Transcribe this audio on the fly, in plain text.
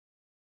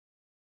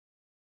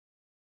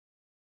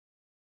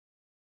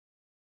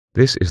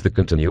This is the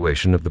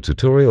continuation of the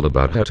tutorial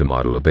about how to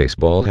model a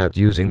baseball hat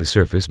using the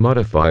surface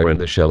modifier and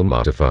the shell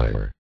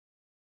modifier.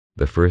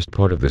 The first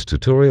part of this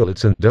tutorial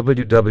is in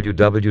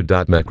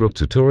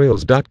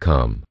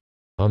www.macrotutorials.com.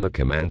 On the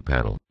command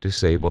panel,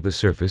 disable the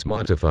surface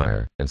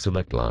modifier and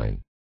select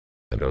line.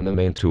 And on the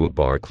main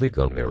toolbar click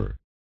on mirror.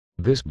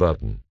 This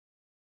button.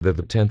 The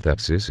 10th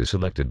axis is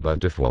selected by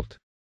default.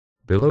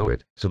 Below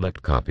it,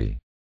 select copy.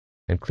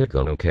 And click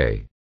on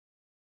OK.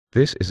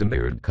 This is a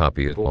mirrored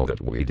copy of all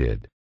that we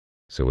did.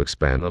 So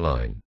expand the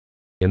line.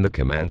 In the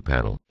command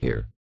panel,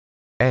 here.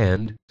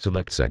 And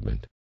select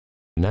segment.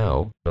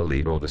 Now,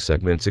 delete all the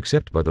segments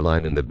except by the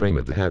line in the brim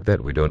of the hat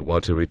that we don't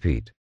want to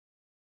repeat.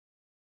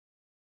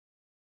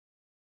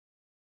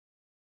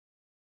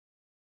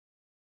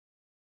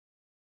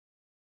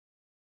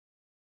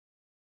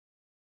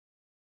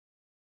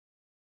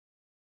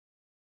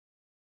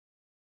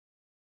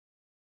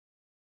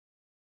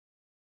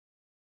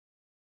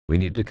 We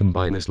need to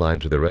combine this line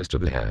to the rest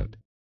of the hat.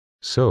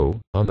 So,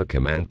 on the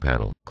command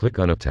panel, click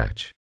on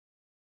Attach.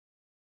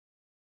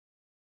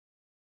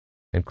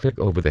 And click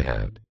over the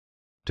hat.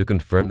 To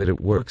confirm that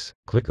it works,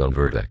 click on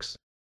Vertex.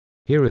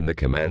 Here in the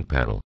command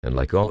panel, and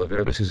like all the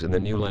vertices in the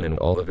new line and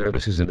all the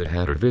vertices in the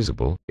hat are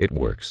visible, it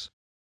works.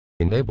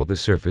 Enable the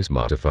surface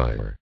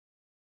modifier.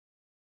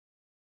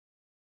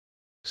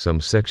 Some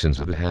sections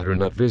of the hat are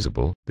not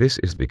visible. This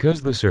is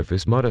because the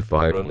surface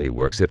modifier only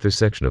works if the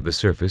section of the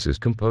surface is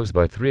composed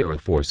by 3 or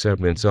 4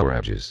 segments or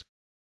edges.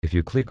 If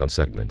you click on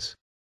Segments,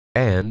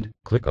 and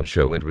click on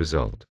Show End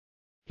Result,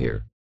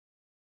 here,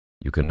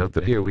 you can note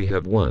that here we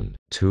have 1,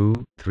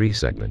 2, 3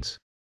 segments.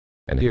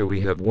 And here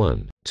we have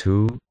 1,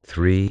 2,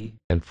 3,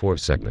 and 4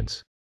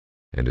 segments.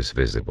 And it's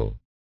visible.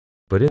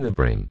 But in the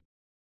brim,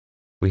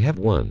 we have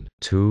 1,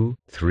 2,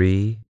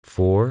 3,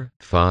 4,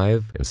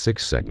 5, and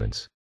 6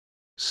 segments.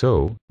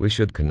 So, we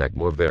should connect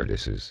more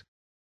vertices.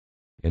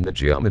 In the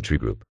Geometry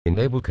group,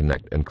 enable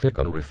Connect and click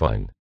on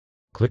Refine.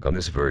 Click on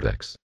this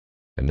vertex.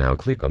 And now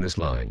click on this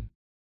line.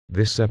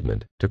 This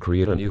segment, to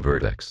create a new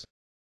vertex.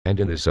 And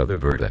in this other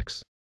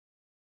vertex.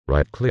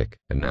 Right-click,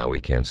 and now we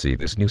can see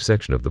this new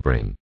section of the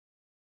brim.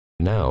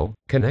 Now,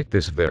 connect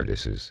these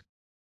vertices.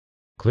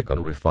 Click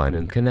on Refine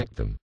and connect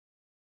them.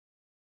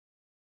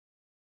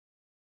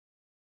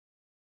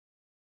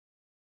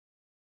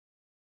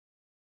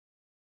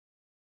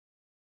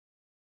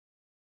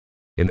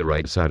 In the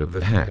right side of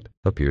the hat,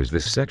 appears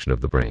this section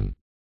of the brim.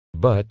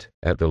 But,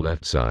 at the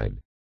left side,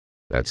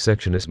 that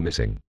section is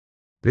missing.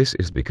 This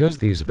is because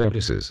these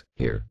vertices,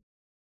 here,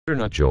 are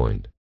not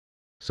joined.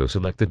 So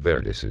select the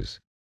vertices.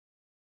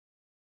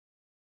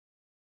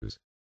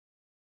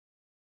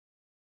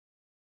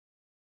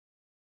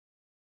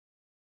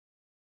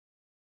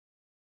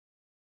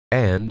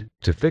 And,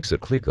 to fix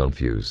it, click on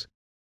Fuse.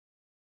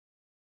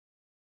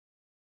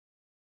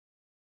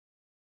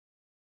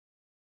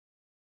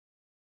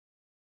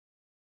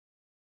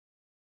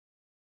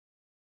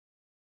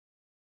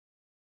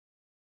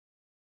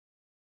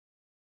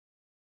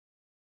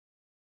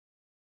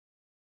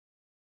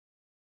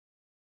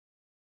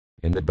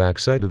 In the back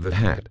side of the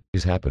hat,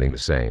 is happening the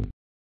same.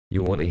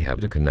 You only have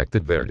to connect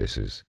the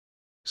vertices.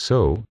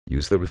 So,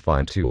 use the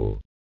Refine tool.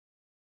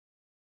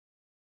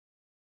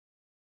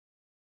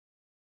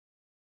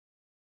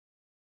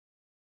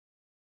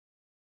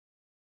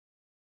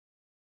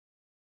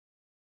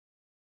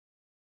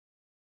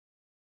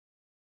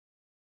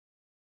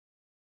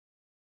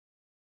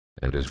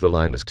 And as the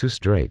line is too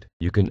straight,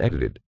 you can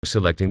edit it.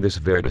 Selecting this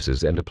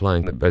vertices and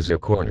applying the bezier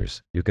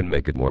corners, you can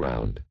make it more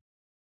round.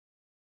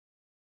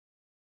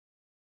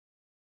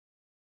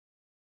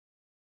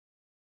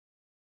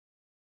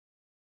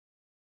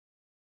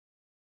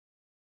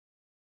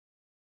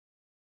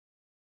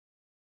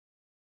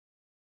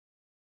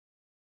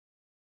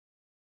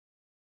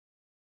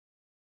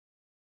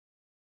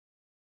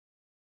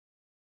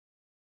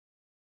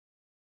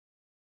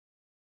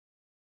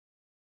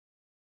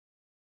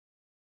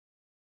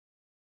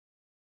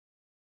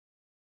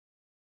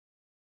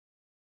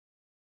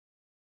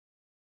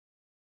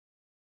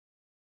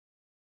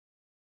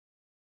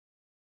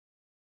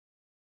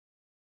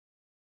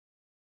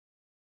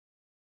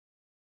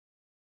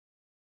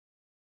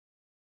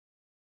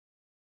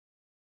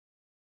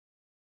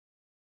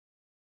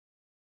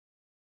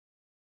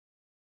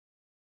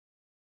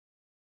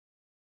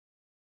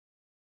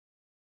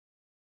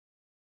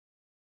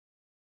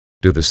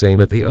 Do the same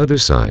at the other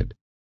side.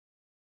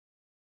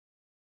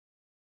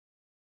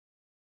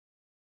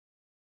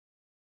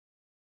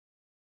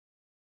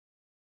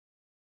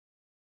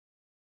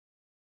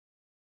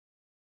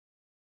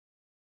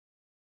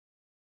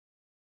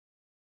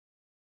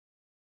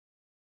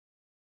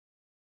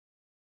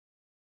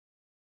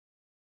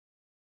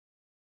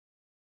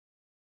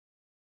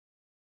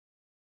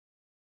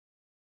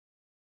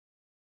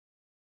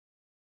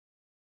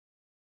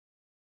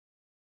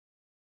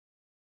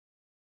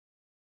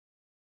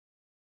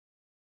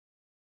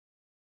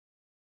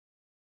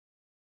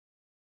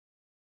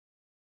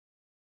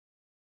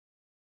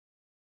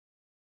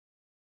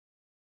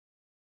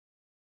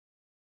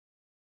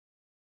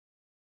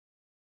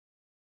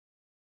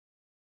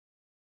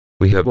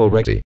 We have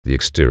already the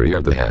exterior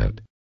of the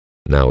hat.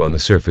 Now on the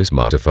surface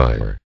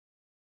modifier,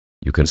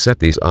 you can set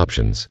these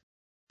options.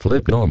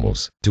 Flip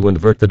normals to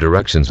invert the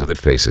directions of the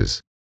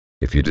faces.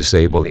 If you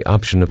disable the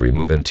option of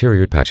remove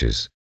interior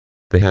patches,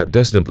 the hat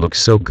doesn't look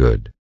so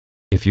good.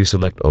 If you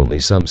select only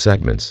some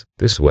segments,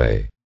 this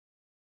way,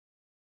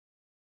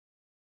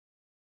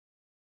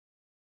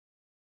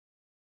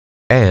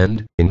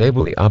 and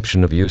enable the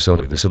option of use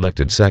only the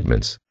selected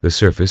segments, the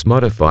surface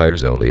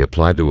modifiers only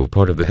apply to a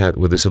part of the hat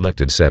with the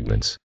selected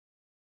segments.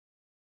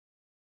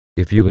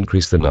 If you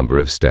increase the number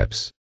of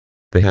steps,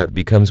 the hat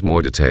becomes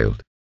more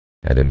detailed,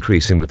 and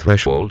increasing the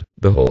threshold,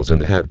 the holes in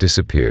the hat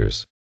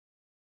disappears.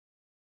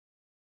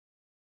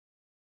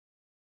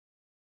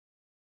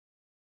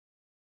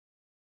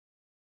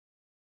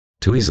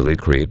 To easily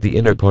create the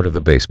inner part of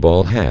the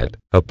baseball hat,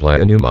 apply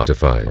a new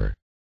modifier.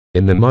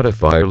 In the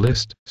modifier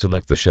list,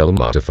 select the shell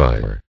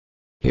modifier.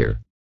 Here.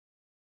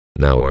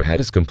 Now our hat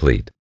is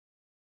complete.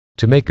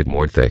 To make it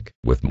more thick,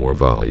 with more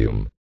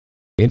volume,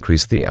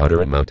 increase the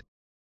outer amount,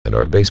 and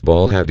our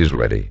baseball hat is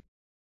ready.